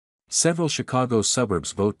Several Chicago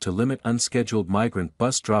suburbs vote to limit unscheduled migrant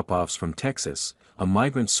bus drop-offs from Texas. A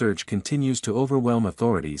migrant surge continues to overwhelm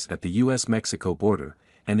authorities at the U.S.-Mexico border,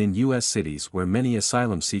 and in U.S. cities where many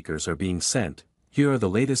asylum seekers are being sent. Here are the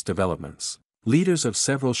latest developments. Leaders of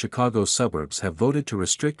several Chicago suburbs have voted to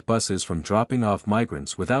restrict buses from dropping off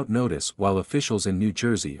migrants without notice, while officials in New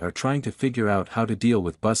Jersey are trying to figure out how to deal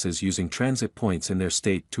with buses using transit points in their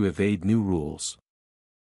state to evade new rules.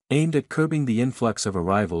 Aimed at curbing the influx of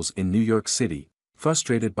arrivals in New York City,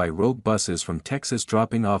 frustrated by rogue buses from Texas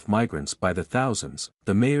dropping off migrants by the thousands,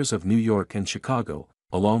 the mayors of New York and Chicago,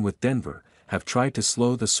 along with Denver, have tried to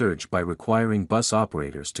slow the surge by requiring bus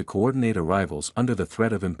operators to coordinate arrivals under the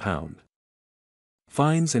threat of impound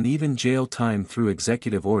fines and even jail time through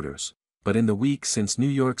executive orders. But in the week since New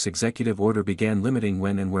York's executive order began limiting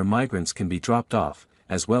when and where migrants can be dropped off,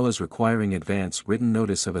 as well as requiring advance written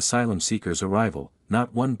notice of asylum seekers' arrival,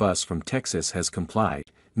 not one bus from Texas has complied,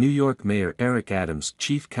 New York Mayor Eric Adams'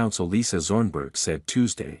 chief counsel Lisa Zornberg said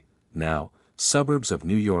Tuesday. Now, suburbs of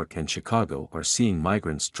New York and Chicago are seeing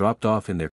migrants dropped off in their